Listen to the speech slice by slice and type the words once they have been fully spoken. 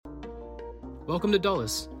Welcome to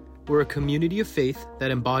Dulles. We're a community of faith that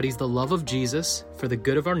embodies the love of Jesus for the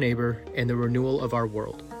good of our neighbor and the renewal of our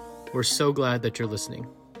world. We're so glad that you're listening.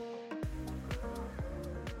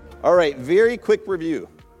 All right, very quick review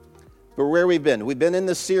for where we've been. We've been in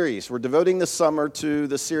this series. We're devoting the summer to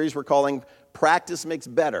the series we're calling Practice Makes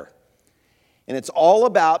Better. And it's all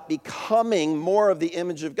about becoming more of the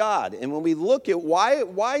image of God. And when we look at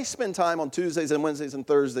why spend time on Tuesdays and Wednesdays and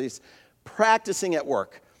Thursdays practicing at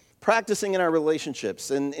work, practicing in our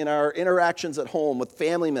relationships and in our interactions at home with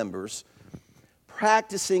family members,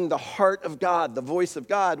 practicing the heart of God, the voice of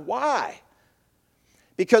God. Why?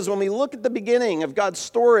 Because when we look at the beginning of God's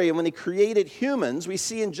story and when He created humans, we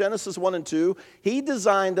see in Genesis 1 and 2, He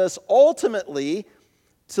designed us ultimately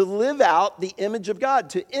to live out the image of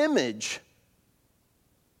God, to image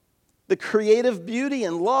the creative beauty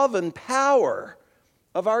and love and power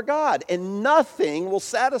of our God. And nothing will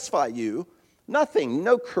satisfy you. Nothing.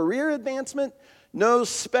 No career advancement, no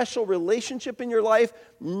special relationship in your life,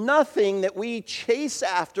 nothing that we chase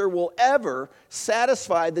after will ever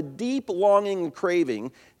satisfy the deep longing and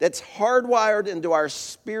craving that's hardwired into our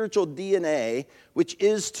spiritual DNA, which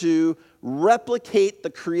is to replicate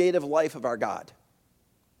the creative life of our God.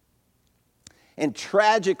 And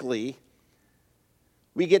tragically,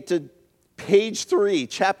 we get to page 3,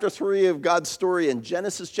 chapter 3 of God's story in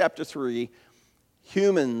Genesis chapter 3,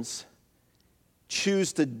 humans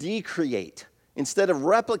choose to decreate. Instead of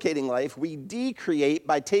replicating life, we decreate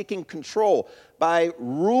by taking control, by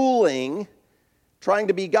ruling, trying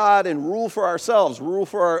to be God and rule for ourselves, rule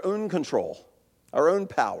for our own control, our own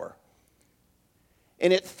power.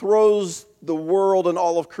 And it throws the world and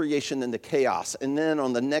all of creation into chaos. And then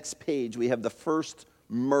on the next page, we have the first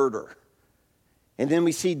murder. And then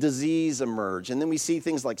we see disease emerge. And then we see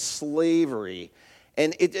things like slavery.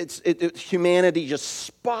 And humanity just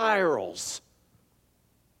spirals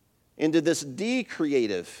into this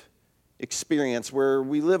decreative experience where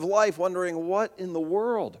we live life wondering, what in the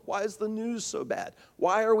world? Why is the news so bad?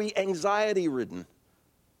 Why are we anxiety-ridden?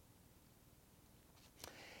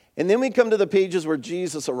 And then we come to the pages where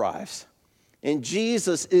Jesus arrives. And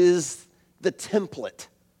Jesus is the template.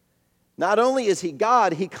 Not only is He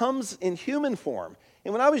God, He comes in human form.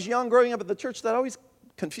 And when I was young, growing up at the church, that always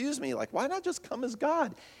confused me. Like, why not just come as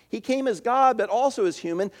God? He came as God, but also as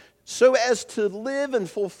human, so as to live and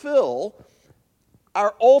fulfill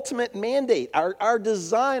our ultimate mandate, our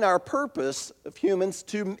design, our purpose of humans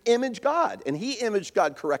to image God. And He imaged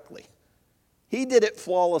God correctly. He did it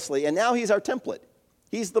flawlessly, and now He's our template.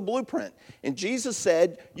 He's the blueprint. And Jesus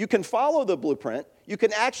said, you can follow the blueprint, you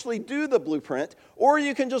can actually do the blueprint, or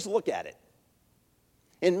you can just look at it.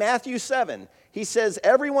 In Matthew 7, He says,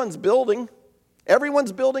 everyone's building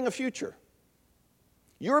a future.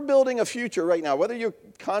 You're building a future right now, whether you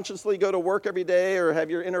consciously go to work every day or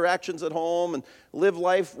have your interactions at home and live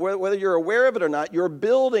life, whether you're aware of it or not, you're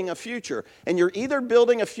building a future. And you're either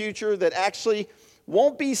building a future that actually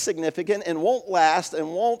won't be significant and won't last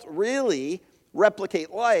and won't really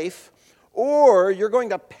replicate life, or you're going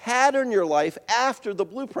to pattern your life after the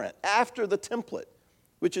blueprint, after the template,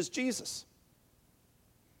 which is Jesus.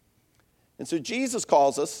 And so Jesus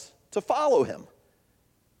calls us to follow Him.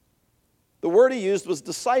 The word He used was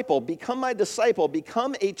disciple. Become my disciple.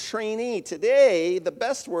 Become a trainee. Today, the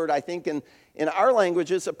best word, I think, in our language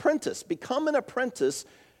is apprentice. Become an apprentice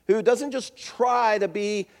who doesn't just try to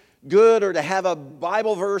be good or to have a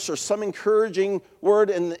Bible verse or some encouraging word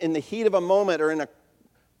in the heat of a moment or in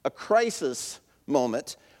a crisis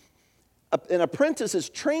moment. An apprentice is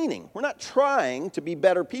training. We're not trying to be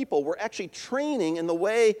better people. We're actually training in the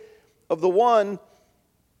way of the one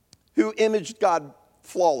who imaged God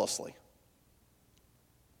flawlessly.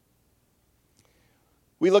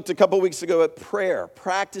 We looked a couple weeks ago at prayer,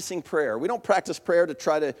 practicing prayer. We don't practice prayer to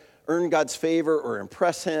try to earn God's favor or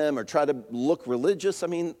impress Him or try to look religious. I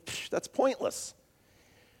mean, that's pointless.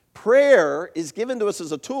 Prayer is given to us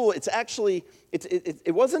as a tool. It's actually,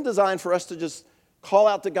 it wasn't designed for us to just call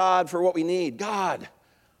out to God for what we need. God,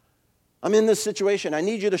 I'm in this situation. I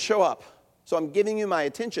need you to show up. So I'm giving you my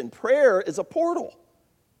attention. Prayer is a portal.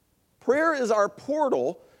 Prayer is our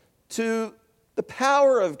portal to the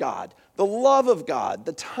power of God, the love of God,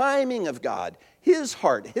 the timing of God, His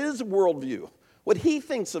heart, His worldview, what He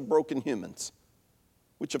thinks of broken humans,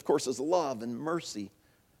 which of course is love and mercy.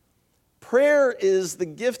 Prayer is the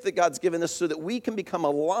gift that God's given us so that we can become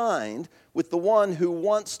aligned with the one who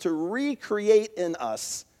wants to recreate in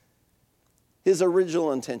us His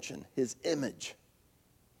original intention, His image.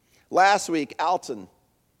 Last week, Alton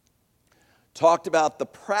talked about the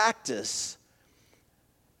practice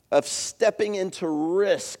of stepping into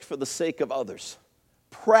risk for the sake of others.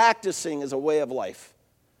 Practicing is a way of life.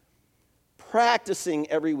 practicing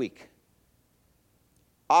every week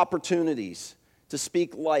opportunities to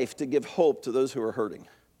speak life, to give hope to those who are hurting.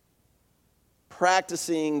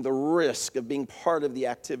 Practicing the risk of being part of the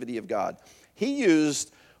activity of God. He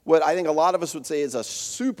used what I think a lot of us would say is a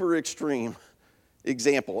super extreme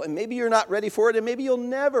example. And maybe you're not ready for it, and maybe you'll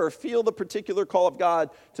never feel the particular call of God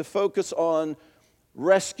to focus on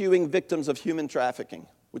rescuing victims of human trafficking,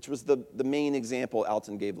 which was the main example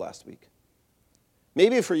Alton gave last week.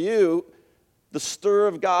 Maybe for you, the stir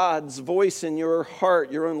of God's voice in your heart,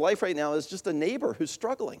 your own life right now, is just a neighbor who's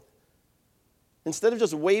struggling. Instead of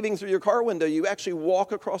just waving through your car window, you actually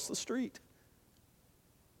walk across the street.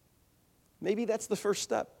 Maybe that's the first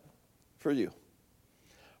step for you.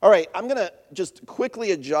 All right, I'm going to just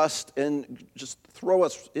quickly adjust and just throw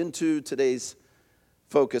us into today's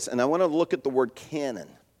focus, and I want to look at the word canon.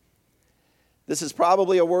 This is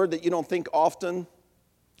probably a word that you don't think often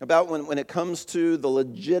about when it comes to the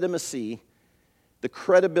legitimacy, the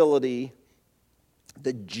credibility,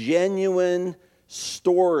 the genuine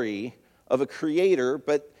story of a creator,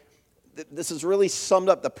 but this is really summed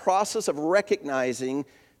up. The process of recognizing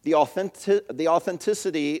the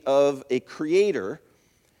authenticity of a creator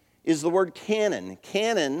is the word canon.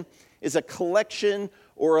 Canon is a collection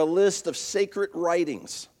or a list of sacred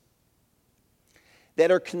writings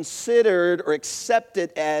that are considered or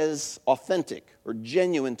accepted as authentic or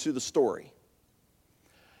genuine to the story.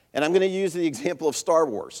 And I'm going to use the example of Star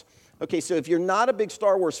Wars. Okay, so if you're not a big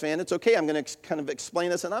Star Wars fan, it's okay. I'm going to kind of explain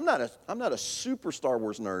this, and I'm not a super Star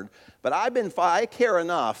Wars nerd, but I care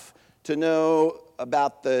enough to know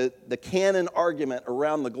about the canon argument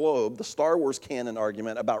around the globe, the Star Wars canon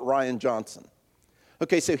argument about Rian Johnson.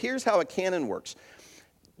 Okay, so here's how a canon works.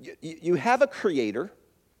 You have a creator,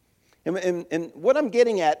 and what I'm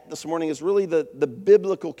getting at this morning is really the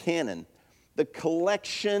biblical canon, the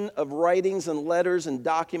collection of writings and letters and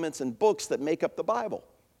documents and books that make up the Bible,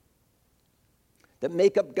 that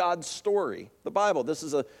make up God's story, the Bible.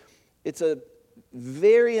 It's a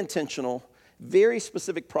very intentional, very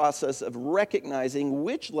specific process of recognizing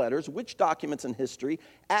which letters, which documents in history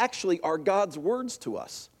actually are God's words to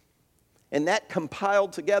us. And that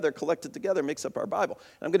compiled together, collected together, makes up our Bible.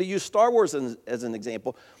 And I'm going to use Star Wars as an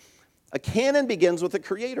example. A canon begins with a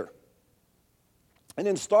creator. And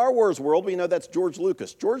in Star Wars world, we know that's George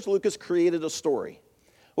Lucas. George Lucas created a story.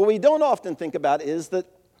 What we don't often think about is that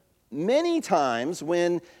many times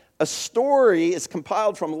when a story is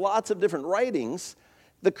compiled from lots of different writings,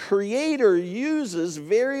 the creator uses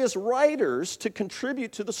various writers to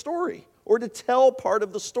contribute to the story or to tell part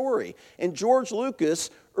of the story. And George Lucas,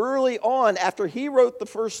 early on, after he wrote the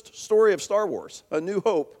first story of Star Wars, A New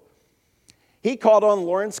Hope, he called on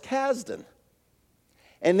Lawrence Kasdan.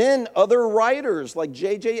 And then other writers like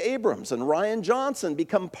J.J. Abrams and Rian Johnson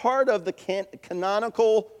become part of the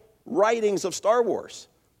canonical writings of Star Wars,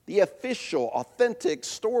 the official, authentic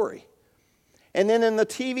story. And then in the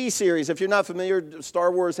TV series, if you're not familiar,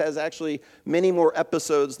 Star Wars has actually many more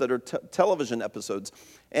episodes that are television episodes.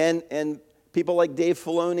 And people like Dave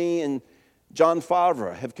Filoni and Jon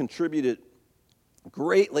Favreau have contributed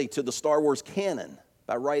greatly to the Star Wars canon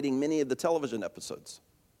by writing many of the television episodes.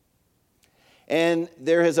 And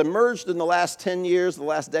there has emerged in the last 10 years, the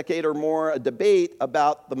last decade or more, a debate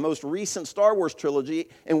about the most recent Star Wars trilogy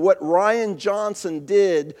and what Rian Johnson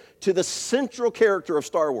did to the central character of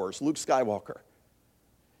Star Wars, Luke Skywalker.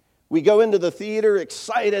 We go into the theater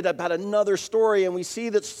excited about another story, and we see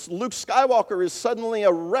that Luke Skywalker is suddenly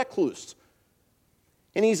a recluse.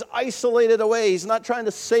 And he's isolated away. He's not trying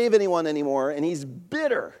to save anyone anymore, and he's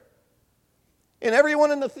bitter. And everyone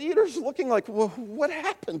in the theater is looking like, well, what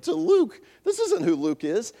happened to Luke? This isn't who Luke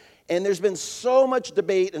is. And there's been so much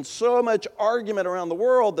debate and so much argument around the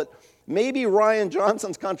world that maybe Rian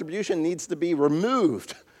Johnson's contribution needs to be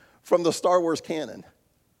removed from the Star Wars canon.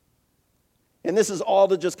 And this is all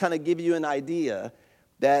to just kind of give you an idea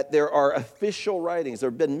that there are official writings. There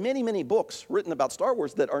have been many, many books written about Star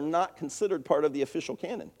Wars that are not considered part of the official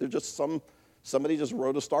canon. They're just somebody just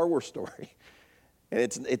wrote a Star Wars story.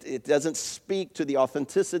 And it doesn't speak to the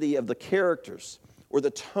authenticity of the characters or the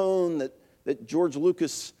tone that George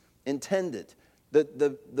Lucas intended,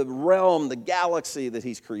 the realm, the galaxy that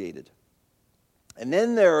he's created. And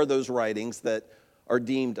then there are those writings that are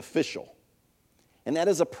deemed official. And that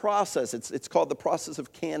is a process. It's called the process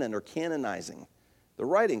of canon or canonizing the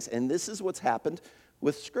writings. And this is what's happened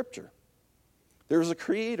with Scripture. There's a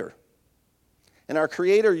creator. And our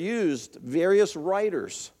creator used various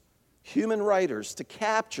writers, human writers, to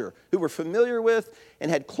capture who were familiar with and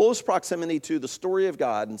had close proximity to the story of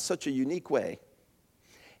God in such a unique way.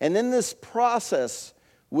 And then this process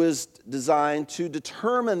was designed to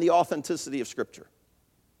determine the authenticity of Scripture.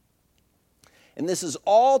 And this is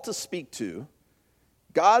all to speak to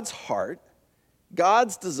God's heart,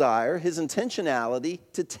 God's desire, his intentionality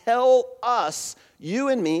to tell us, you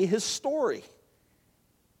and me, his story.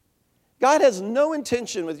 God has no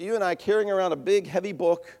intention with you and I carrying around a big, heavy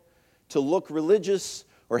book to look religious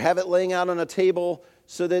or have it laying out on a table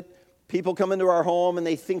so that people come into our home and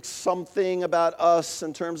they think something about us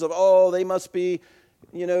in terms of, oh, they must be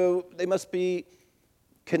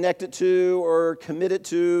connected to or committed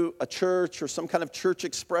to a church or some kind of church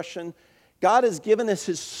expression. God has given us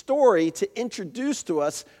his story to introduce to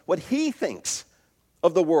us what he thinks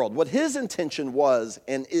of the world, what his intention was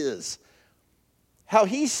and is, how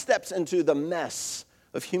he steps into the mess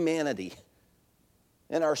of humanity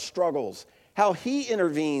and our struggles, how he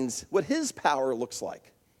intervenes, what his power looks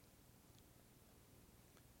like.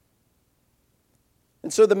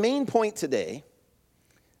 And so the main point today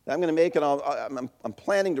that I'm going to make, and I'm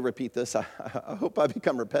planning to repeat this, I hope I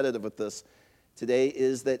become repetitive with this today,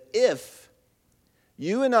 is that if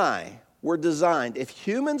you and I were designed, if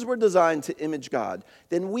humans were designed to image God,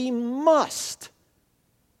 then we must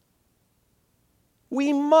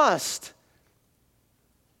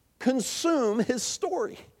consume his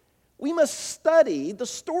story. We must study the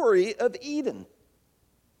story of Eden,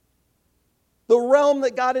 the realm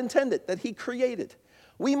that God intended, that he created.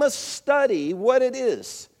 We must study what it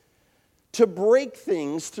is to break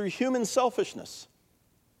things through human selfishness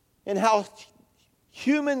and how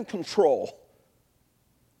human control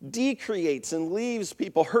decreates and leaves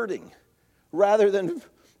people hurting rather than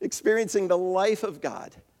experiencing the life of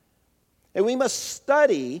God. And we must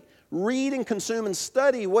study, read and consume and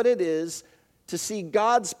study what it is to see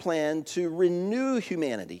God's plan to renew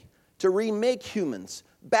humanity, to remake humans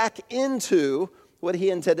back into what he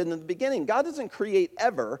intended in the beginning. God doesn't create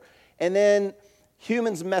ever, and then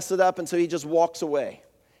humans mess it up, and so he just walks away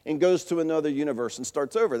and goes to another universe and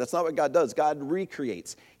starts over. That's not what God does. God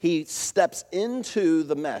recreates. He steps into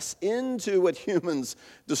the mess, into what humans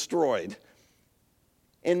destroyed,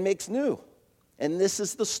 and makes new. And this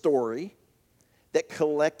is the story that,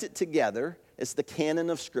 collected together, is the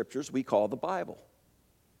canon of scriptures we call the Bible.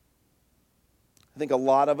 I think a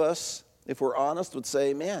lot of us, if we're honest, would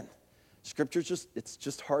say, man, Scripture's it's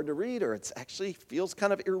just hard to read, or it actually feels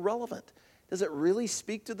kind of irrelevant. Does it really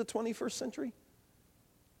speak to the 21st century?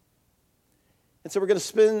 And so we're going to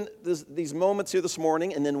spend these moments here this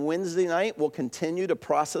morning, and then Wednesday night we'll continue to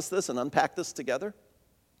process this and unpack this together.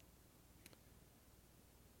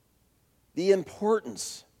 The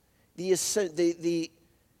importance, the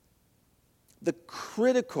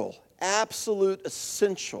critical, absolute,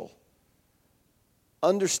 essential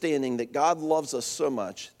understanding that God loves us so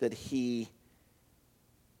much that he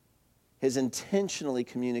has intentionally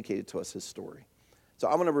communicated to us his story. So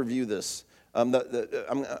I'm going to review this. I'm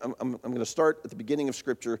going to start at the beginning of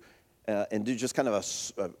Scripture and do just kind of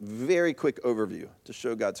a very quick overview to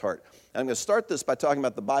show God's heart. And I'm going to start this by talking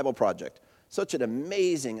about the Bible Project. Such an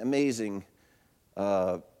amazing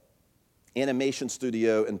animation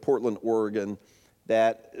studio in Portland, Oregon,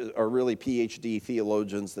 that are really PhD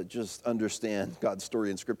theologians that just understand God's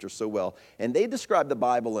story in Scripture so well. And they describe the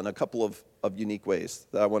Bible in a couple of unique ways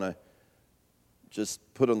that I want to just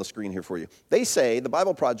put on the screen here for you. They say, the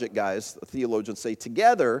Bible Project guys, the theologians say,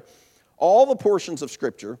 together, all the portions of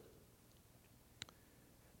Scripture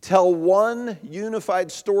tell one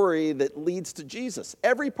unified story that leads to Jesus.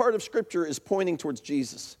 Every part of Scripture is pointing towards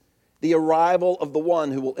Jesus, the arrival of the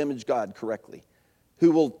one who will image God correctly,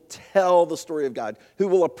 who will tell the story of God, who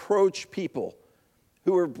will approach people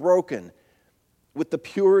who are broken with the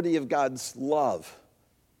purity of God's love.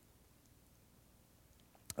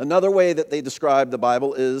 Another way that they describe the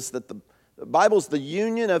Bible is that the Bible's the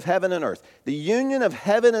union of heaven and earth. The union of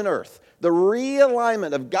heaven and earth. The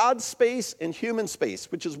realignment of God's space and human space,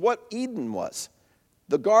 which is what Eden was.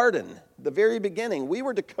 The garden, the very beginning. We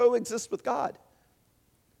were to coexist with God.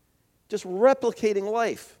 Just replicating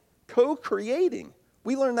life. Co-creating.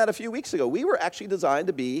 We learned that a few weeks ago. We were actually designed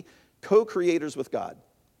to be co-creators with God.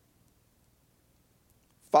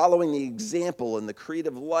 Following the example and the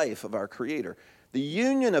creative life of our Creator. The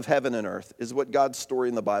union of heaven and earth is what God's story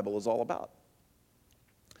in the Bible is all about.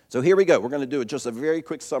 So here we go. We're going to do just a very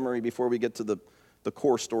quick summary before we get to the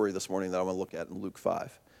core story this morning that I want to look at in Luke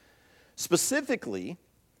 5. Specifically,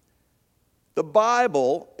 the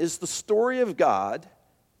Bible is the story of God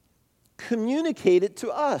communicated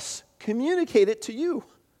to us, communicated to you.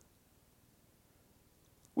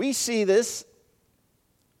 We see this,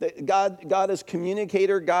 that God is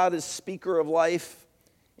communicator, God is speaker of life,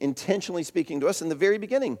 intentionally speaking to us in the very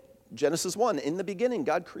beginning. Genesis 1, in the beginning,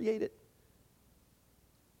 God created.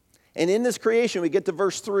 And in this creation, we get to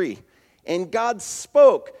verse 3. And God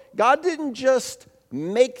spoke. God didn't just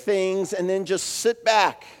make things and then just sit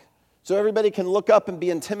back so everybody can look up and be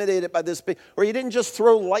intimidated by this big, or he didn't just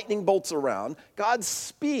throw lightning bolts around. God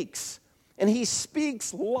speaks, and he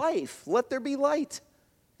speaks life. Let there be light.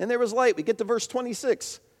 And there was light. We get to verse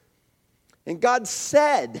 26. And God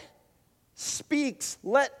said, speaks,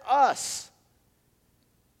 let us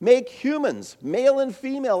make humans, male and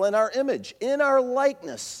female, in our image, in our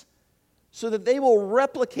likeness, so that they will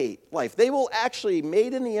replicate life. They will actually,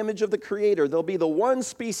 made in the image of the Creator, they'll be the one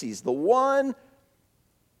species, the one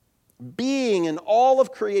being in all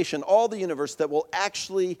of creation, all the universe, that will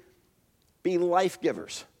actually be life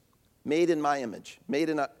givers, made in my image, made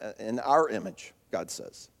in our image, God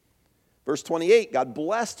says. Verse 28, God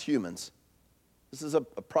blessed humans. This is a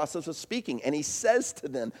process of speaking. And he says to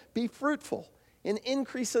them, be fruitful and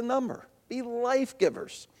increase in number. Be life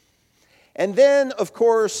givers. And then, of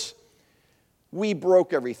course, we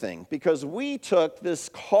broke everything because we took this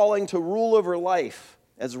calling to rule over life.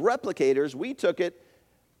 As replicators, we took it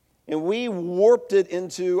and we warped it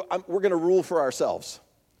into, we're going to rule for ourselves.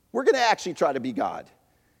 We're going to actually try to be God.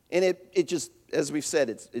 And it just, as we've said,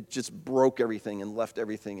 it just broke everything and left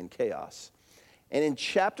everything in chaos. And in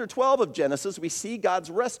chapter 12 of Genesis, we see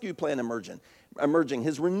God's rescue plan emerging.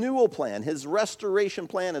 His renewal plan, his restoration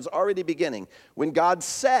plan is already beginning. When God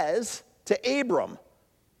says to Abram,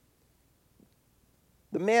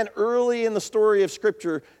 the man early in the story of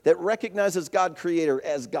Scripture that recognizes God Creator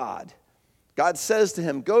as God, God says to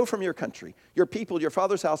him, go from your country, your people, your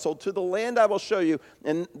father's household, to the land I will show you.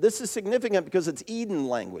 And this is significant because it's Eden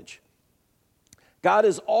language. God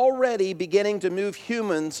is already beginning to move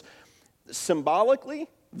humans symbolically,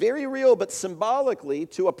 very real, but symbolically,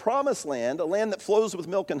 to a promised land, a land that flows with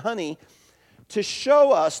milk and honey, to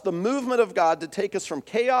show us the movement of God to take us from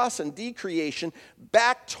chaos and decreation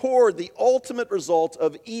back toward the ultimate result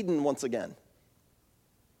of Eden once again.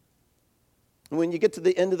 And when you get to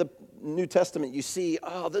the end of the New Testament, you see,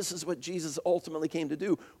 oh, this is what Jesus ultimately came to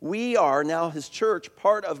do. We are now, his church,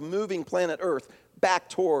 part of moving planet Earth back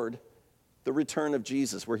toward the return of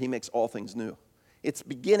Jesus, where he makes all things new. It's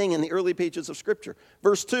beginning in the early pages of Scripture.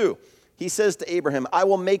 Verse 2, he says to Abraham, I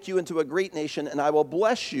will make you into a great nation, and I will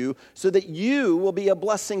bless you so that you will be a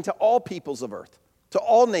blessing to all peoples of earth, to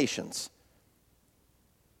all nations.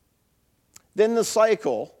 Then the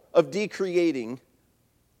cycle of decreating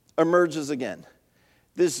emerges again.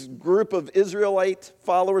 This group of Israelite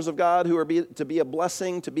followers of God who are to be a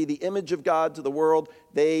blessing, to be the image of God to the world,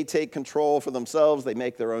 they take control for themselves. They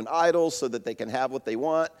make their own idols so that they can have what they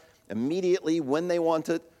want immediately when they want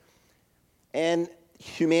it. And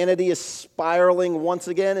humanity is spiraling once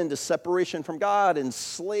again into separation from God and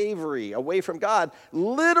slavery, away from God,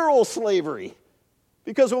 literal slavery.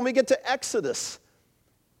 Because when we get to Exodus,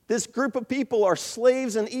 this group of people are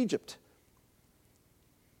slaves in Egypt.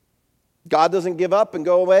 God doesn't give up and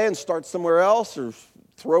go away and start somewhere else or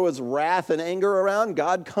throw his wrath and anger around.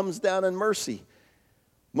 God comes down in mercy.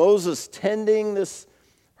 Moses, tending this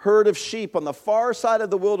herd of sheep on the far side of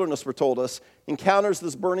the wilderness, we're told us, encounters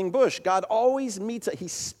this burning bush. God always meets us. He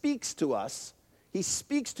speaks to us. He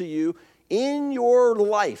speaks to you in your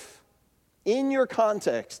life, in your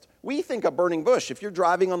context. We think a burning bush. If you're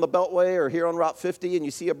driving on the Beltway or here on Route 50 and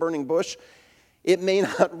you see a burning bush, it may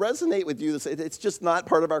not resonate with you. It's just not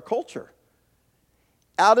part of our culture.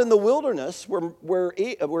 Out in the wilderness where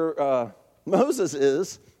Moses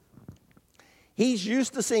is, he's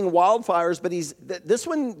used to seeing wildfires, but this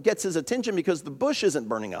one gets his attention because the bush isn't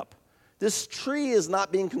burning up. This tree is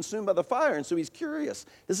not being consumed by the fire, and so he's curious.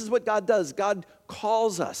 This is what God does. God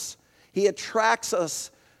calls us. He attracts us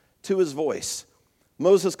to his voice.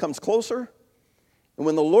 Moses comes closer. And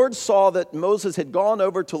when the Lord saw that Moses had gone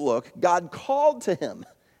over to look, God called to him.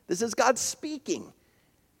 This is God speaking.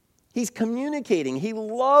 He's communicating. He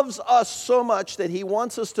loves us so much that he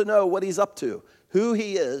wants us to know what he's up to, who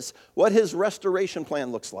he is, what his restoration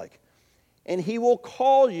plan looks like. And he will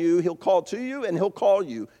call you, he'll call to you, and he'll call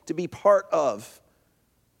you to be part of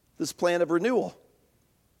this plan of renewal.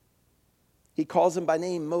 He calls him by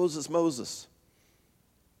name, Moses, Moses.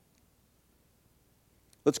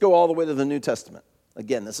 Let's go all the way to the New Testament.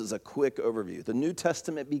 Again, this is a quick overview. The New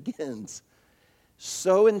Testament begins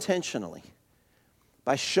so intentionally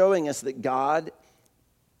by showing us that God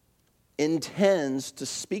intends to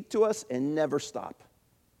speak to us and never stop.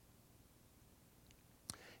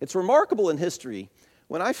 It's remarkable in history.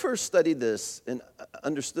 When I first studied this and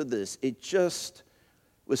understood this, it just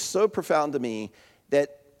was so profound to me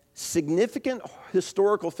that significant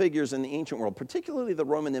historical figures in the ancient world, particularly the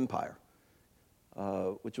Roman Empire,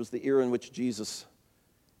 which was the era in which Jesus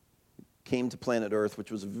came to planet Earth,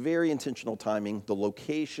 which was very intentional timing, the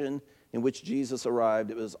location, in which Jesus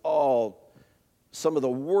arrived, it was all some of the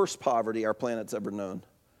worst poverty our planet's ever known,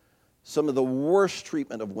 some of the worst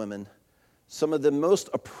treatment of women, some of the most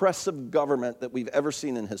oppressive government that we've ever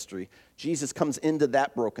seen in history. Jesus comes into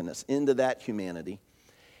that brokenness, into that humanity.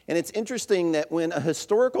 And it's interesting that when a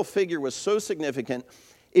historical figure was so significant,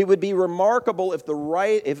 it would be remarkable if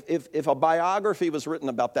if a biography was written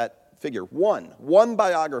about that figure. One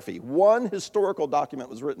biography, one historical document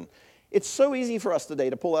was written. It's so easy for us today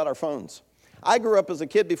to pull out our phones. I grew up as a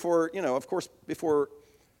kid before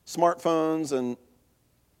smartphones, and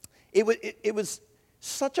it was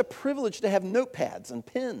such a privilege to have notepads and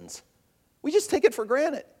pens. We just take it for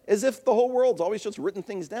granted, as if the whole world's always just written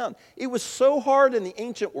things down. It was so hard in the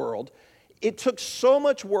ancient world. It took so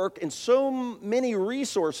much work and so many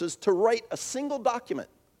resources to write a single document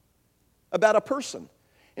about a person.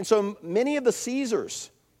 And so many of the Caesars,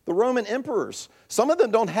 the Roman emperors, some of them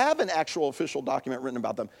don't have an actual official document written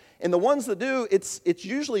about them. And the ones that do, it's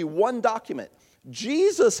usually one document.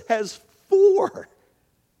 Jesus has four.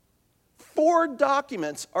 4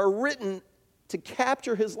 documents are written to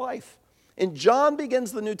capture his life. And John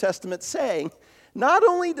begins the New Testament saying, not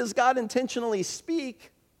only does God intentionally speak,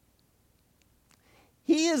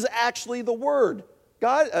 he is actually the Word.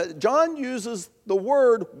 John uses the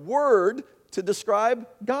word to describe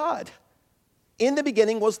God. In the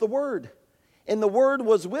beginning was the Word, and the Word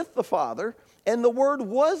was with the Father, and the Word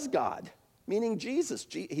was God, meaning Jesus.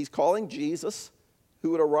 He's calling Jesus,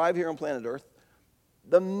 who would arrive here on planet Earth,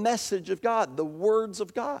 the message of God, the words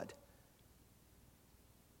of God.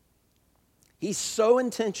 He's so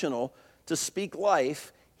intentional to speak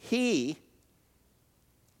life. He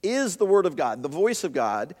is the Word of God, the voice of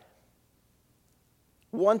God,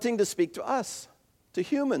 wanting to speak to us, to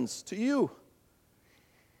humans, to you.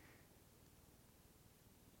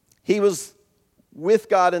 He was with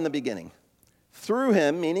God in the beginning. Through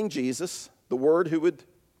him, meaning Jesus, the Word who would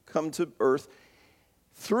come to earth,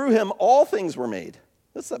 through him all things were made.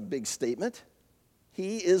 That's a big statement.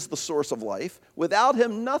 He is the source of life. Without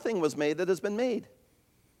him, nothing was made that has been made.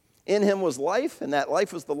 In him was life, and that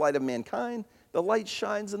life was the light of mankind. The light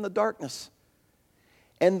shines in the darkness.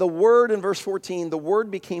 And the Word, in verse 14, the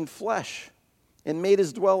Word became flesh and made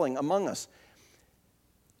his dwelling among us.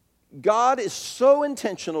 God is so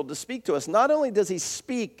intentional to speak to us. Not only does he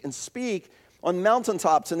speak on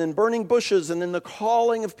mountaintops and in burning bushes and in the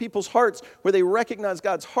calling of people's hearts where they recognize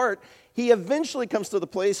God's heart, he eventually comes to the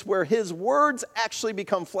place where his words actually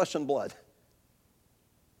become flesh and blood.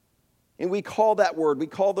 And we call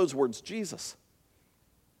those words Jesus.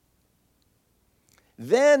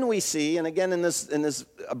 Then we see, and again in this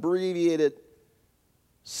abbreviated,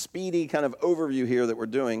 speedy kind of overview here that we're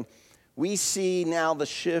doing, we see now the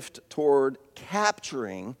shift toward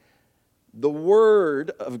capturing the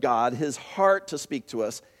Word of God, his heart to speak to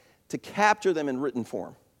us, to capture them in written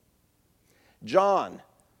form. John,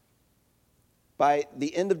 by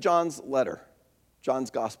the end of John's letter, John's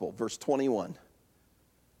Gospel, verse 21,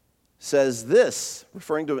 says this,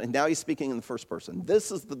 referring to, and now he's speaking in the first person,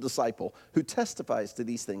 this is the disciple who testifies to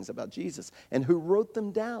these things about Jesus and who wrote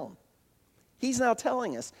them down. He's now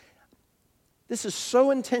telling us, this is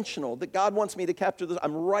so intentional that God wants me to capture this.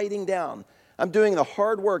 I'm writing down. I'm doing the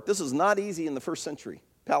hard work. This is not easy in the first century,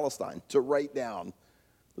 Palestine, to write down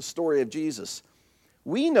the story of Jesus.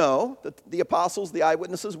 We know that the apostles, the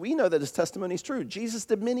eyewitnesses, we know that his testimony is true. Jesus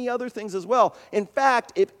did many other things as well. In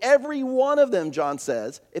fact, if every one of them, John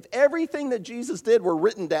says, if everything that Jesus did were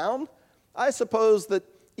written down, I suppose that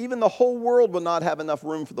even the whole world would not have enough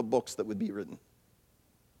room for the books that would be written.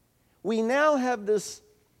 We now have this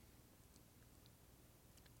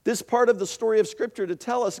part of the story of Scripture to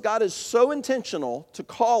tell us God is so intentional to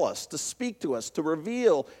call us, to speak to us, to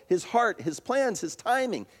reveal his heart, his plans, his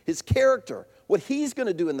timing, his character, what he's going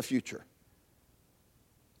to do in the future.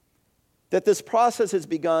 That this process has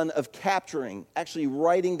begun of capturing, actually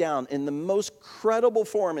writing down in the most credible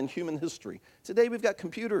form in human history. Today we've got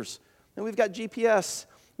computers and we've got GPS.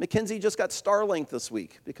 Mackenzie just got Starlink this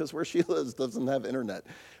week because where she lives doesn't have internet.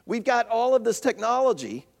 We've got all of this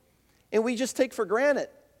technology, and we just take for granted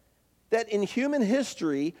that in human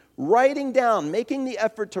history, writing down, making the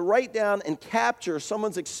effort to write down and capture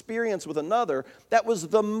someone's experience with another, that was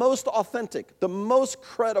the most authentic, the most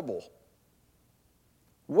credible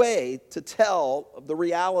way to tell the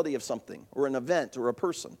reality of something or an event or a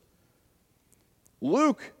person.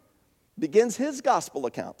 Luke begins his gospel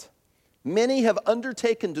account. Many have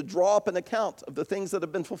undertaken to draw up an account of the things that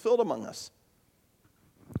have been fulfilled among us.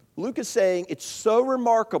 Luke is saying it's so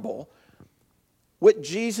remarkable what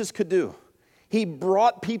Jesus could do. He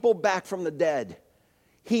brought people back from the dead.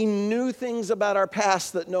 He knew things about our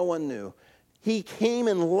past that no one knew. He came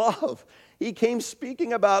in love. He came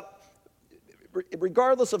speaking about,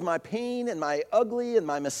 regardless of my pain and my ugly and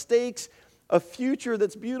my mistakes, a future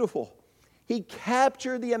that's beautiful. He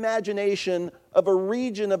captured the imagination of a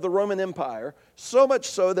region of the Roman Empire, so much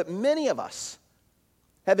so that many of us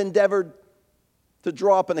have endeavored to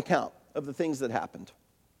draw up an account of the things that happened.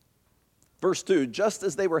 Verse 2, just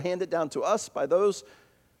as they were handed down to us by those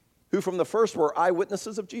who from the first were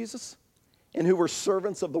eyewitnesses of Jesus and who were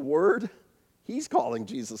servants of the word, he's calling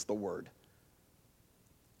Jesus the Word.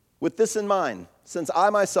 With this in mind, since I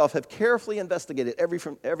myself have carefully investigated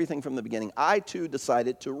everything from the beginning, I too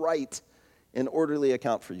decided to write an orderly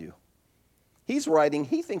account for you. He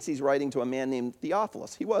thinks he's writing to a man named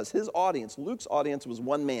Theophilus. He was. His audience, Luke's audience, was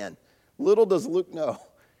one man. Little does Luke know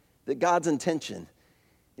that God's intention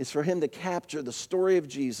is for him to capture the story of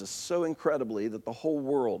Jesus so incredibly that the whole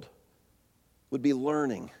world would be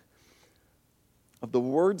learning of the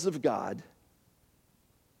words of God,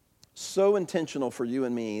 so intentional for you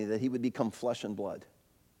and me that he would become flesh and blood.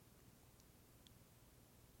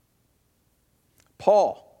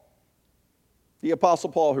 Paul, the Apostle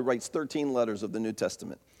Paul, who writes 13 letters of the New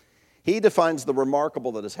Testament, he defines the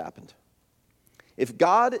remarkable that has happened. If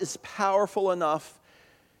God is powerful enough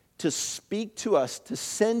to speak to us, to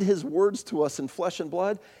send his words to us in flesh and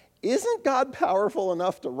blood, isn't God powerful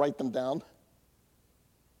enough to write them down?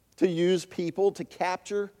 To use people to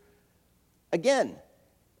capture, again,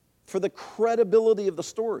 for the credibility of the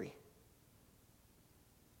story.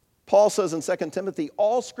 Paul says in 2 Timothy,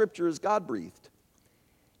 all scripture is God-breathed.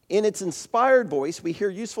 In its inspired voice, we hear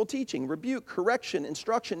useful teaching, rebuke, correction,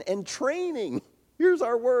 instruction, and training. Here's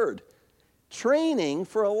our word. Training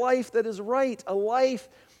for a life that is right, a life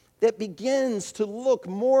that begins to look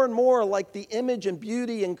more and more like the image and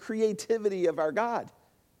beauty and creativity of our God.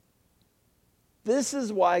 This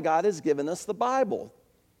is why God has given us the Bible.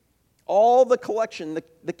 All the collection,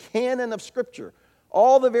 the canon of Scripture,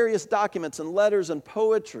 all the various documents and letters and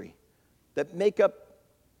poetry that make up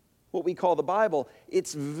what we call the Bible,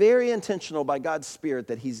 it's very intentional by God's Spirit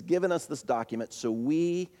that he's given us this document so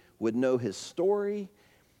we would know his story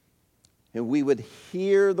and we would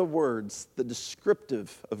hear the words, the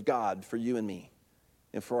descriptive of God for you and me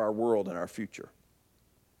and for our world and our future.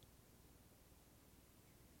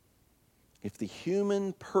 If the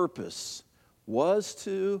human purpose was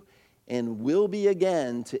to and will be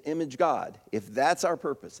again to image God, if that's our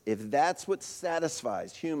purpose, if that's what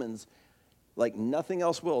satisfies humans like nothing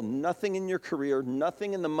else will, nothing in your career,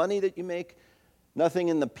 nothing in the money that you make, nothing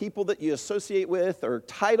in the people that you associate with, or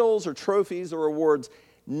titles or trophies or awards,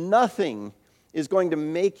 nothing is going to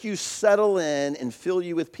make you settle in and fill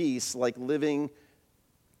you with peace like living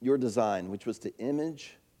your design, which was to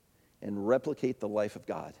image and replicate the life of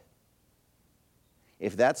God.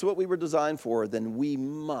 If that's what we were designed for, then we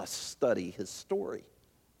must study his story.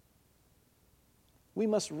 We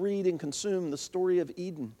must read and consume the story of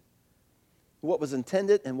Eden. What was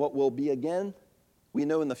intended and what will be again, we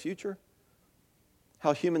know in the future.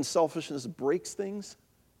 How human selfishness breaks things.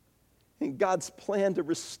 And God's plan to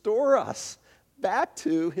restore us back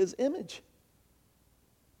to his image.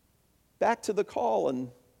 Back to the call and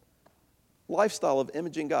lifestyle of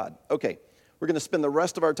imaging God. Okay, we're going to spend the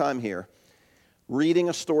rest of our time here reading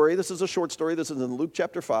a story. This is a short story. This is in Luke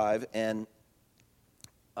chapter 5. And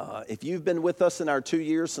if you've been with us in our 2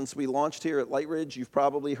 years since we launched here at Light Ridge, you've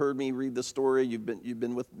probably heard me read this story. You've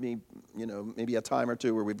been with me, maybe a time or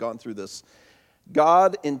two where we've gone through this.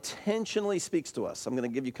 God intentionally speaks to us. I'm going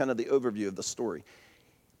to give you kind of the overview of the story.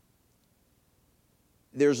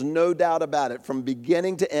 There's no doubt about it. From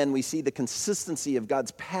beginning to end, we see the consistency of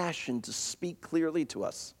God's passion to speak clearly to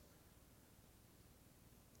us.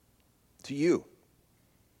 To you.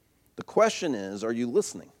 The question is, are you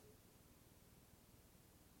listening?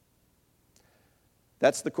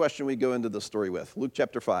 That's the question we go into the story with. Luke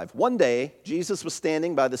chapter 5. One day, Jesus was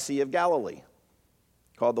standing by the Sea of Galilee,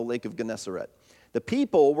 called the Lake of Gennesaret. The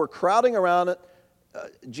people were crowding around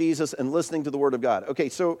Jesus and listening to the Word of God. Okay,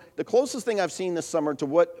 so the closest thing I've seen this summer to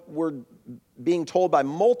what we're being told by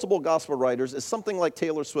multiple gospel writers is something like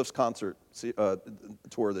Taylor Swift's concert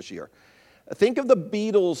tour this year. Think of the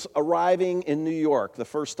Beatles arriving in New York the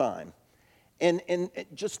first time, and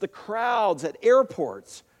just the crowds at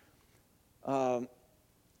airports, getting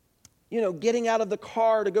out of the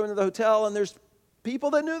car to go into the hotel, and there's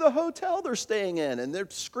people that knew the hotel they're staying in, and they're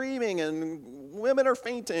screaming, and women are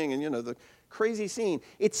fainting, and the crazy scene.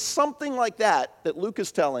 It's something like that Luke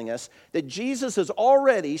is telling us, that Jesus has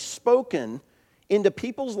already spoken into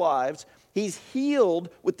people's lives. He's healed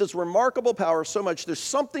with this remarkable power so much. There's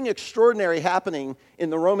something extraordinary happening in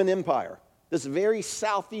the Roman Empire, this very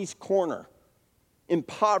southeast corner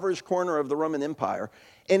impoverished corner of the Roman Empire.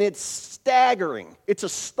 And it's staggering. It's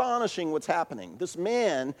astonishing what's happening. This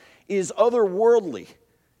man is otherworldly,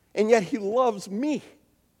 and yet he loves me.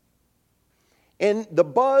 And the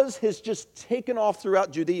buzz has just taken off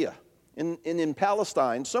throughout Judea and in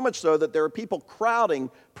Palestine, so much so that there are people crowding,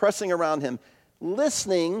 pressing around him,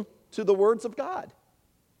 listening to the words of God.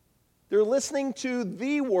 They're listening to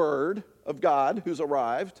the word of God who's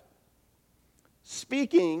arrived,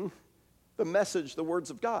 speaking the message, the words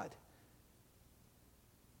of God.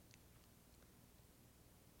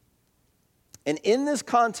 And in this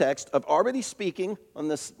context of already speaking on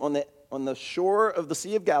the shore of the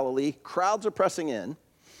Sea of Galilee, crowds are pressing in,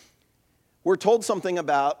 we're told something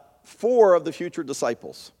about 4 of the future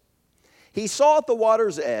disciples. He saw at the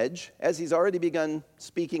water's edge, as he's already begun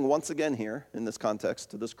speaking once again here in this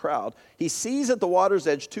context to this crowd, he sees at the water's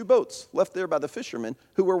edge 2 boats left there by the fishermen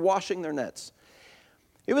who were washing their nets.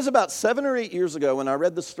 It was about 7 or 8 years ago when I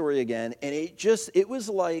read the story again, and it was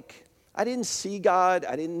like I didn't see God,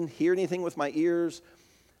 I didn't hear anything with my ears,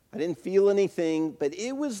 I didn't feel anything, but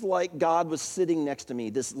it was like God was sitting next to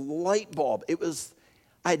me, this light bulb.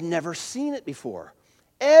 I'd never seen it before.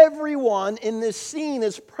 Everyone in this scene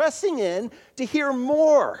is pressing in to hear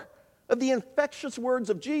more of the infectious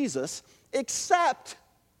words of Jesus, except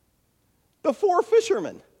the 4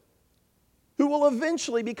 fishermen who will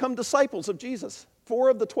eventually become disciples of Jesus, 4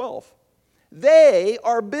 of the 12. They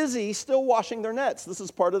are busy still washing their nets. This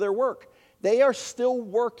is part of their work. They are still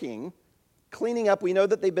working, cleaning up. We know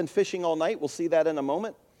that they've been fishing all night. We'll see that in a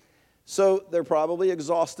moment. So they're probably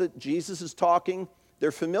exhausted. Jesus is talking.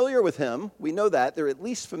 They're familiar with him. We know that. They're at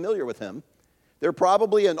least familiar with him. They're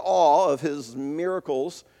probably in awe of his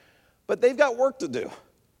miracles, but they've got work to do.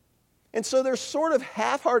 And so they're sort of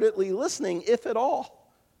half-heartedly listening, if at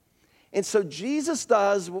all. And so Jesus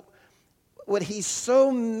does what he's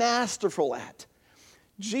so masterful at.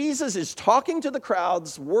 Jesus is talking to the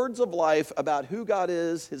crowds words of life about who God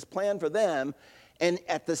is, his plan for them, and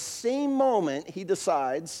at the same moment he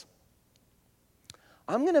decides,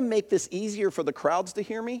 I'm going to make this easier for the crowds to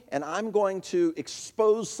hear me, and I'm going to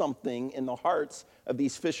expose something in the hearts of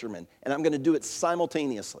these fishermen, and I'm going to do it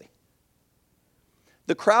simultaneously.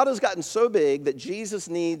 The crowd has gotten so big that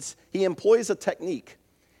he employs a technique.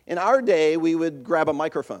 In our day, we would grab a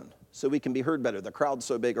microphone so we can be heard better. The crowd's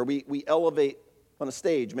so big. Or we elevate on a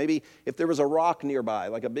stage. Maybe if there was a rock nearby,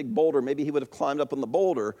 like a big boulder, maybe he would have climbed up on the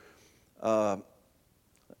boulder. Let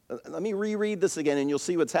me reread this again and you'll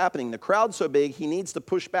see what's happening. The crowd's so big, he needs to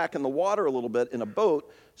push back in the water a little bit in a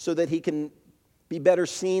boat so that he can be better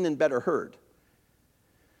seen and better heard.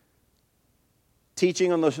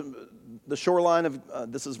 Teaching on the shoreline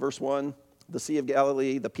of, this is verse 1, the Sea of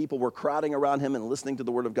Galilee, the people were crowding around him and listening to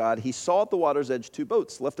the word of God. He saw at the water's edge 2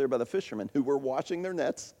 boats left there by the fishermen who were washing their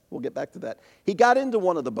nets. We'll get back to that. He got into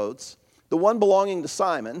one of the boats, the one belonging to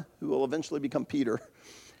Simon, who will eventually become Peter,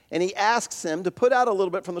 and he asks him to put out a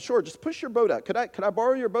little bit from the shore. Just push your boat out. Could I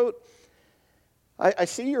borrow your boat? I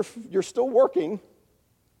see you're still working.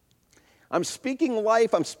 I'm speaking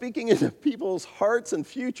life. I'm speaking into people's hearts and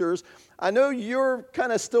futures. I know you're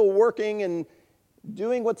kind of still working and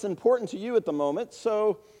doing what's important to you at the moment.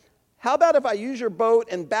 So how about if I use your boat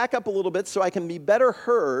and back up a little bit so I can be better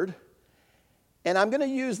heard? And I'm going to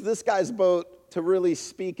use this guy's boat to really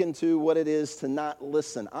speak into what it is to not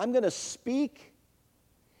listen. I'm going to speak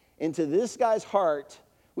into this guy's heart,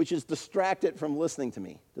 which is distracted from listening to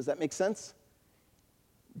me. Does that make sense?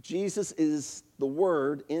 Jesus is the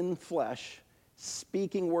Word in flesh,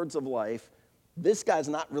 speaking words of life. This guy's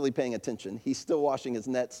not really paying attention. He's still washing his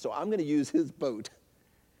nets, so I'm going to use his boat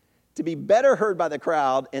to be better heard by the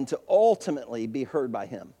crowd and to ultimately be heard by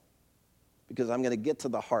him, because I'm going to get to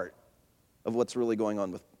the heart of what's really going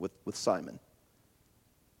on with Simon.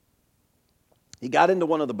 He got into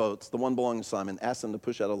one of the boats, the one belonging to Simon, asked him to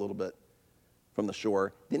push out a little bit from the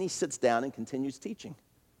shore. Then he sits down and continues teaching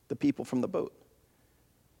the people from the boat.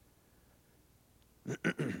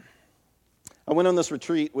 I went on this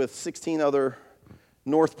retreat with 16 other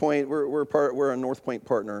North Point. We're a North Point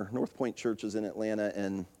partner. North Point Church is in Atlanta,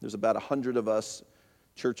 and there's about 100 of us,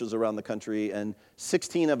 churches around the country, and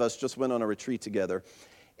 16 of us just went on a retreat together.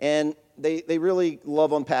 And they really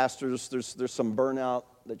love on pastors. There's some burnout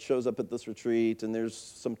that shows up at this retreat, and there's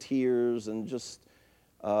some tears and just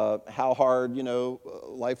how hard,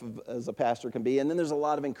 life as a pastor can be. And then there's a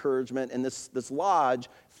lot of encouragement, and this lodge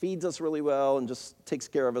feeds us really well and just takes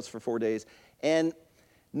care of us for 4 days. And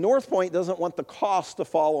North Point doesn't want the cost to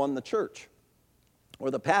fall on the church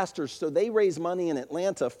or the pastors, so they raise money in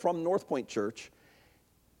Atlanta from North Point Church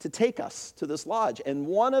to take us to this lodge. And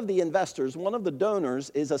one of the investors, one of the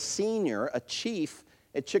donors, is a senior, a chief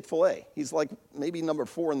at Chick-fil-A. He's like maybe number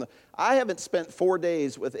 4 in the... I haven't spent 4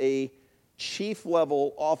 days with a chief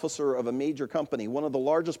level officer of a major company, one of the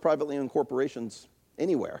largest privately owned corporations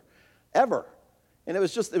anywhere, ever. And it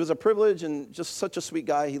was a privilege, and just such a sweet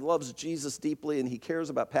guy. He loves Jesus deeply, and he cares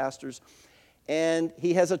about pastors. And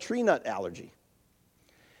he has a tree nut allergy.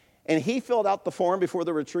 And he filled out the form before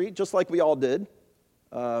the retreat, just like we all did.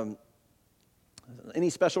 Any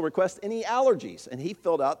special requests, any allergies? And he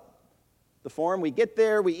filled out the form. We get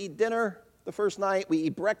there, we eat dinner the first night, we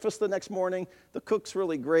eat breakfast the next morning. The cook's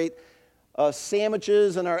really great.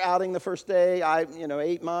 Sandwiches in our outing the first day. I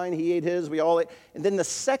ate mine, he ate his, we all ate. And then the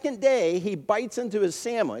second day, he bites into his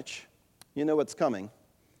sandwich. You know what's coming.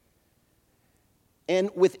 And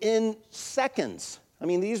within seconds,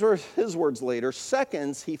 these were his words later,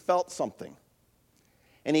 seconds, he felt something.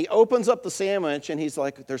 And he opens up the sandwich, and he's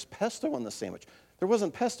like, there's pesto on the sandwich. There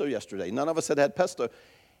wasn't pesto yesterday. None of us had pesto.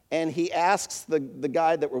 And he asks the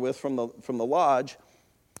guy that we're with from the lodge,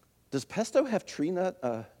 does pesto have tree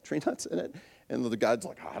nuts in it? And the guy's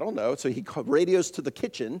like, I don't know. So he radios to the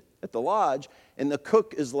kitchen at the lodge, and the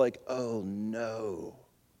cook is like, oh no,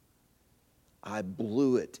 I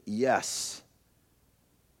blew it. Yes,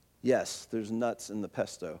 there's nuts in the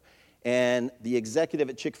pesto. And the executive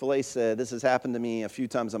at Chick-fil-A said, this has happened to me a few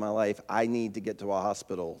times in my life. I need to get to a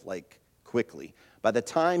hospital, quickly. By the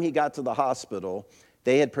time he got to the hospital,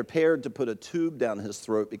 they had prepared to put a tube down his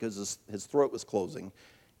throat because his throat was closing.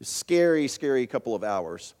 It was scary, scary couple of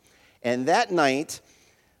hours. And that night,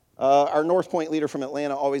 our North Point leader from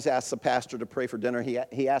Atlanta always asks the pastor to pray for dinner.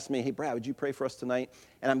 He asked me, hey, Brad, would you pray for us tonight?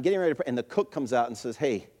 And I'm getting ready to pray. And the cook comes out and says,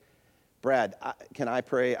 hey, Brad, can I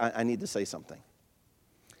pray? I need to say something.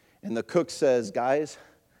 And the cook says, guys,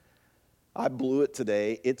 I blew it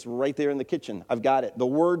today. It's right there in the kitchen. I've got it. The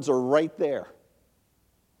words are right there.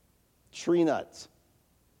 Tree nuts.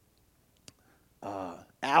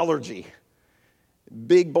 Allergy.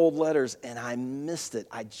 Big, bold letters. And I missed it.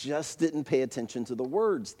 I just didn't pay attention to the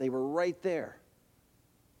words. They were right there.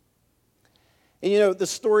 And the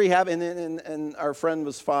story happened, and our friend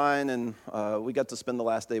was fine, and we got to spend the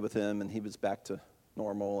last day with him, and he was back to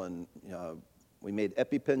normal, and we made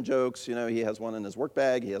EpiPen jokes. He has one in his work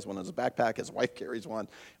bag. He has one in his backpack. His wife carries one.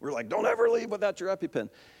 We're like, don't ever leave without your EpiPen.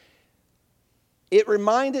 It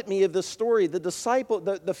reminded me of this story.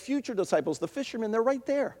 The future disciples, the fishermen, they're right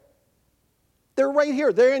there. They're right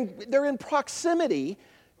here. They're in proximity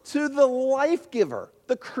to the life giver,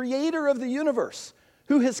 the creator of the universe,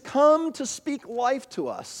 who has come to speak life to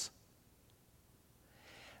us.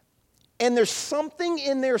 And there's something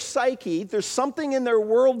in their psyche, there's something in their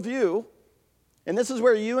worldview, and this is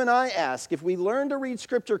where you and I ask, if we learn to read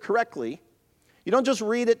Scripture correctly, you don't just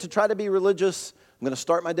read it to try to be religious. I'm going to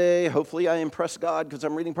start my day. Hopefully I impress God because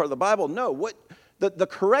I'm reading part of the Bible. No, the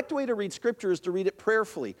correct way to read Scripture is to read it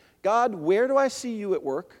prayerfully. God, where do I see you at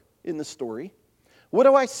work in the story? What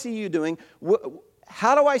do I see you doing?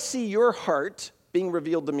 How do I see your heart being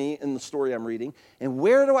revealed to me in the story I'm reading? And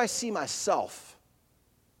where do I see myself?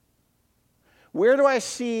 Where do I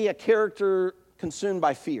see a character consumed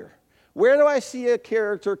by fear? Where do I see a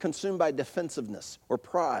character consumed by defensiveness or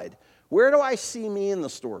pride? Where do I see me in the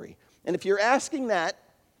story? And if you're asking that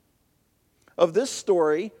of this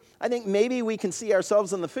story, I think maybe we can see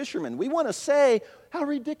ourselves in the fishermen. We want to say, how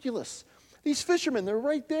ridiculous. These fishermen, they're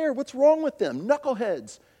right there. What's wrong with them?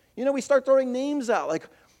 Knuckleheads. We start throwing names out like,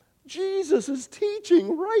 Jesus is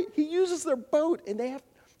teaching, right? He uses their boat, and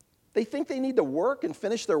they think they need to work and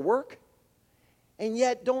finish their work. And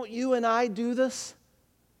yet, don't you and I do this?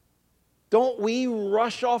 Don't we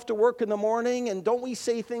rush off to work in the morning, and don't we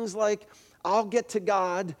say things like, I'll get to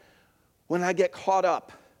God when I get caught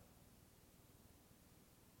up?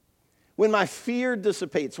 When my fear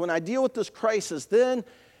dissipates, when I deal with this crisis, then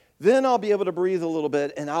I'll be able to breathe a little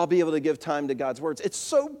bit, and I'll be able to give time to God's words. It's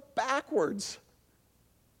so backwards.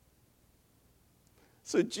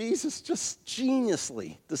 So Jesus just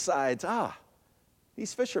geniusly decides,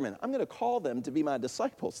 these fishermen, I'm going to call them to be my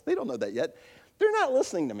disciples. They don't know that yet. They're not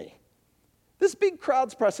listening to me. This big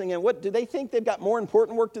crowd's pressing in. What, do they think they've got more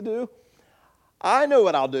important work to do? I know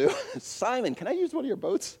what I'll do. Simon, can I use one of your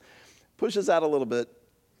boats? Pushes out a little bit.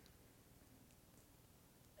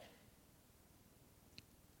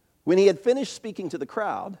 When he had finished speaking to the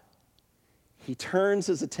crowd, he turns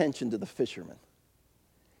his attention to the fishermen.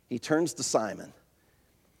 He turns to Simon.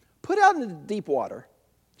 Put out into deep water,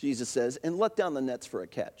 Jesus says, and let down the nets for a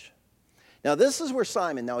catch. Now, this is where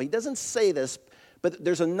Simon, he doesn't say this, but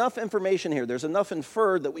there's enough information here, there's enough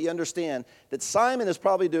inferred that we understand that Simon is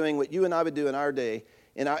probably doing what you and I would do in our day,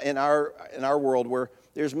 in our world, where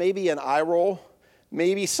there's maybe an eye roll.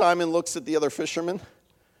 Maybe Simon looks at the other fishermen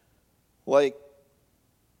like,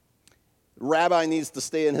 rabbi needs to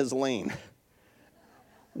stay in his lane.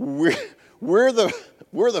 We're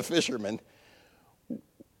the fishermen.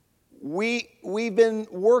 We've been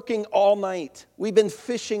working all night. We've been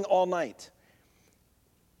fishing all night.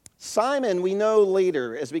 Simon, we know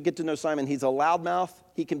later, as we get to know Simon, he's a loudmouth.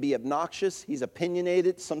 He can be obnoxious. He's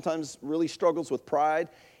opinionated, sometimes really struggles with pride.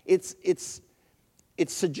 It's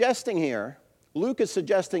suggesting here, Luke is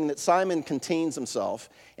suggesting that Simon contains himself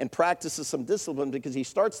and practices some discipline because he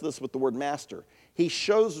starts this with the word master. He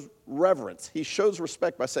shows reverence. He shows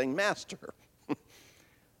respect by saying master.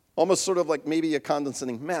 Almost sort of like maybe a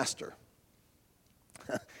condescending master.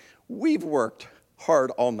 We've worked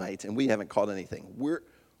hard all night and we haven't caught anything.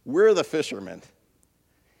 We're the fishermen.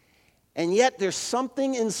 And yet there's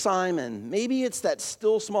something in Simon. Maybe it's that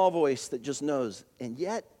still small voice that just knows. And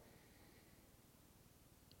yet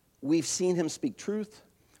we've seen him speak truth.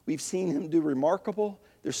 We've seen him do remarkable.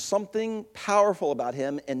 There's something powerful about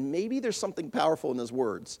him, and maybe there's something powerful in his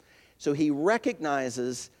words. So he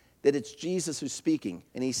recognizes that it's Jesus who's speaking.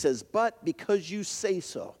 And he says, but because you say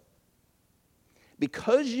so,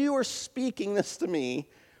 because you are speaking this to me,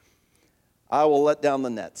 I will let down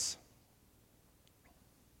the nets.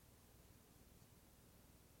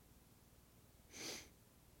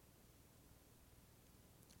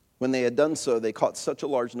 When they had done so, they caught such a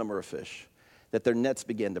large number of fish that their nets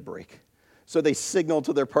began to break. So they signaled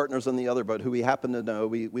to their partners on the other boat, who we happen to know,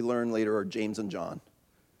 we learn later, are James and John.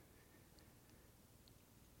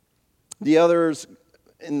 The others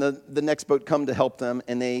in the next boat come to help them,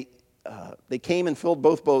 and they came and filled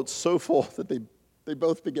both boats so full that they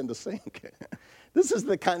both begin to sink. This is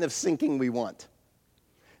the kind of sinking we want.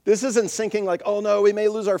 This isn't sinking like, oh no, we may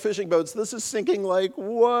lose our fishing boats. This is sinking like,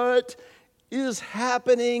 what is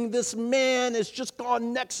happening? This man has just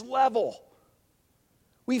gone next level.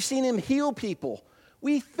 We've seen him heal people.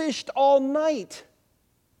 We fished all night.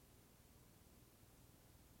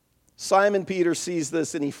 Simon Peter sees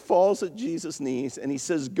this and he falls at Jesus' knees and he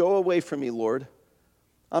says, go away from me, Lord.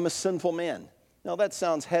 I'm a sinful man. Now that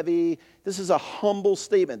sounds heavy. This is a humble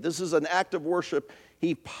statement. This is an act of worship.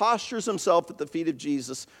 He postures himself at the feet of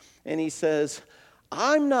Jesus and he says,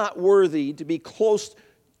 I'm not worthy to be close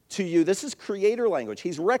to you. This is creator language.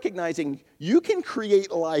 He's recognizing you can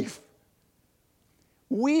create life.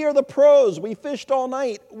 We are the pros. We fished all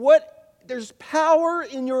night. There's power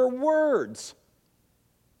in your words.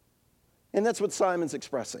 And that's what Simon's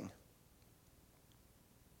expressing.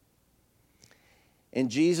 And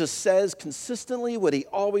Jesus says consistently what he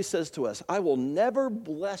always says to us. I will never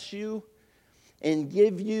bless you and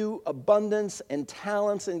give you abundance and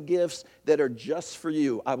talents and gifts that are just for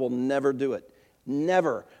you. I will never do it.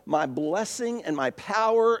 Never. My blessing and my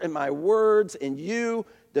power and my words and you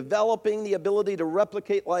developing the ability to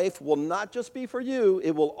replicate life will not just be for you.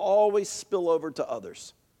 It will always spill over to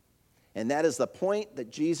others. And that is the point that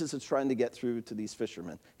Jesus is trying to get through to these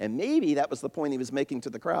fishermen. And maybe that was the point he was making to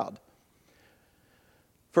the crowd.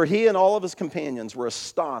 For he and all of his companions were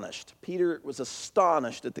astonished. Peter was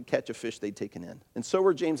astonished at the catch of fish they'd taken in. And so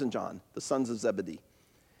were James and John, the sons of Zebedee.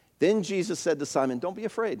 Then Jesus said to Simon, don't be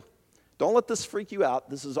afraid. Don't let this freak you out.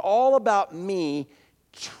 This is all about me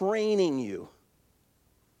training you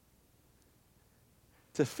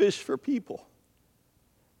to fish for people.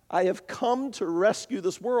 I have come to rescue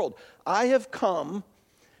this world. I have come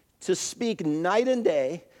to speak night and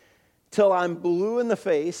day till I'm blue in the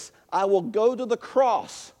face. I will go to the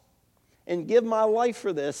cross and give my life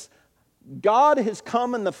for this. God has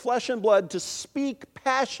come in the flesh and blood to speak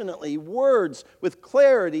passionately words with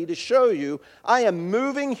clarity to show you I am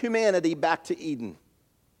moving humanity back to Eden.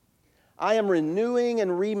 I am renewing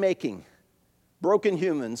and remaking broken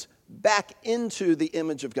humans back into the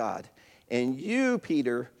image of God. And you,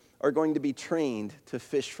 Peter, are going to be trained to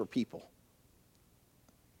fish for people.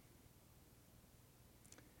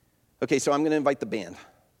 Okay, so I'm going to invite the band.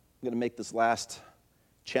 I'm going to make this last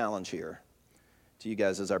challenge here to you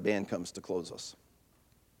guys as our band comes to close us.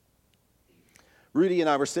 Rudy and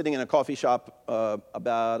I were sitting in a coffee shop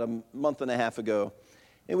about a month and a half ago,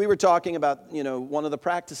 and we were talking about, one of the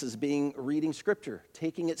practices being reading Scripture,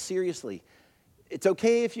 taking it seriously. It's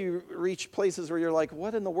okay if you reach places where you're like,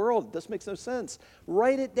 what in the world? This makes no sense.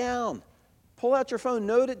 Write it down. Pull out your phone,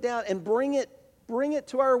 note it down, and bring it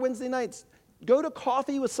to our Wednesday nights. Go to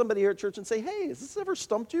coffee with somebody here at church and say, hey, has this ever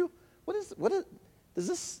stumped you? Do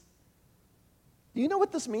you know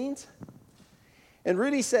what this means? And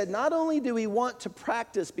Rudy said, not only do we want to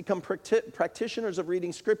become practitioners of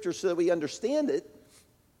reading Scripture so that we understand it,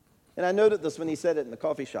 and I noted this when he said it in the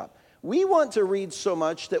coffee shop, we want to read so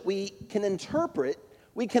much that we can interpret,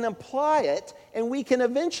 we can apply it, and we can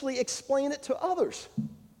eventually explain it to others.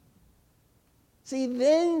 See,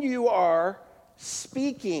 then you are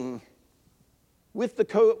speaking with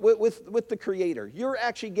the Creator. You're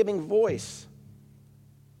actually giving voice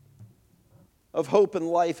of hope and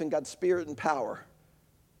life and God's Spirit and power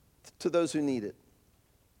to those who need it.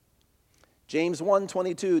 James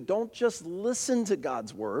 1:22, don't just listen to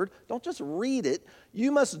God's word. Don't just read it.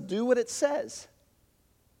 You must do what it says.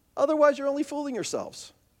 Otherwise, you're only fooling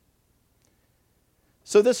yourselves.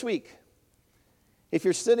 So this week, if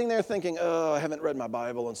you're sitting there thinking, oh, I haven't read my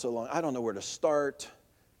Bible in so long, I don't know where to start,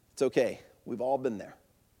 it's okay. We've all been there.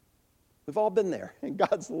 We've all been there. In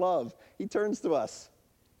God's love, he turns to us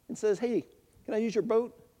and says, hey, can I use your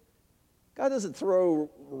boat? God doesn't throw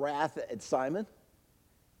wrath at Simon.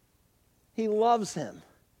 He loves him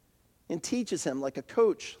and teaches him like a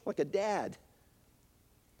coach, like a dad.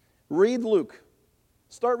 Read Luke.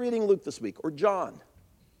 Start reading Luke this week, or John.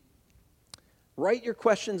 Write your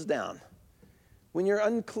questions down. When you're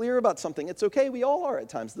unclear about something, it's okay. We all are at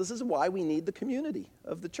times. This is why we need the community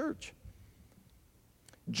of the church.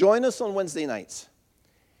 Join us on Wednesday nights.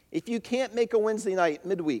 If you can't make a Wednesday night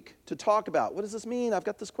midweek to talk about, what does this mean? I've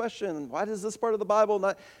got this question. Why does this part of the Bible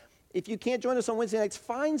not... If you can't join us on Wednesday nights,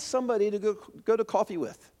 find somebody to go to coffee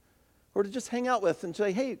with or to just hang out with and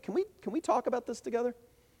say, hey, can we talk about this together?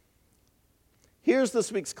 Here's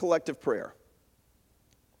this week's collective prayer.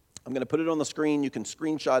 I'm going to put it on the screen. You can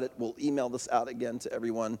screenshot it. We'll email this out again to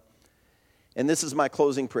everyone. And this is my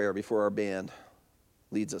closing prayer before our band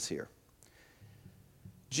leads us here.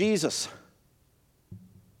 Jesus,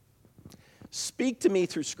 speak to me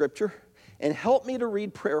through Scripture and help me to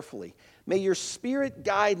read prayerfully. May your Spirit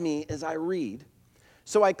guide me as I read,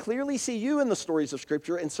 so I clearly see you in the stories of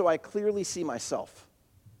Scripture, and so I clearly see myself.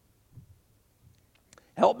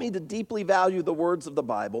 Help me to deeply value the words of the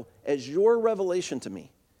Bible as your revelation to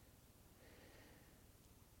me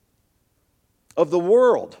of the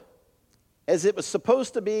world as it was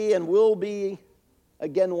supposed to be and will be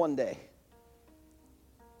again one day.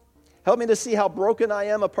 Help me to see how broken I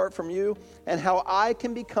am apart from you and how I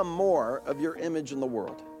can become more of your image in the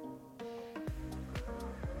world.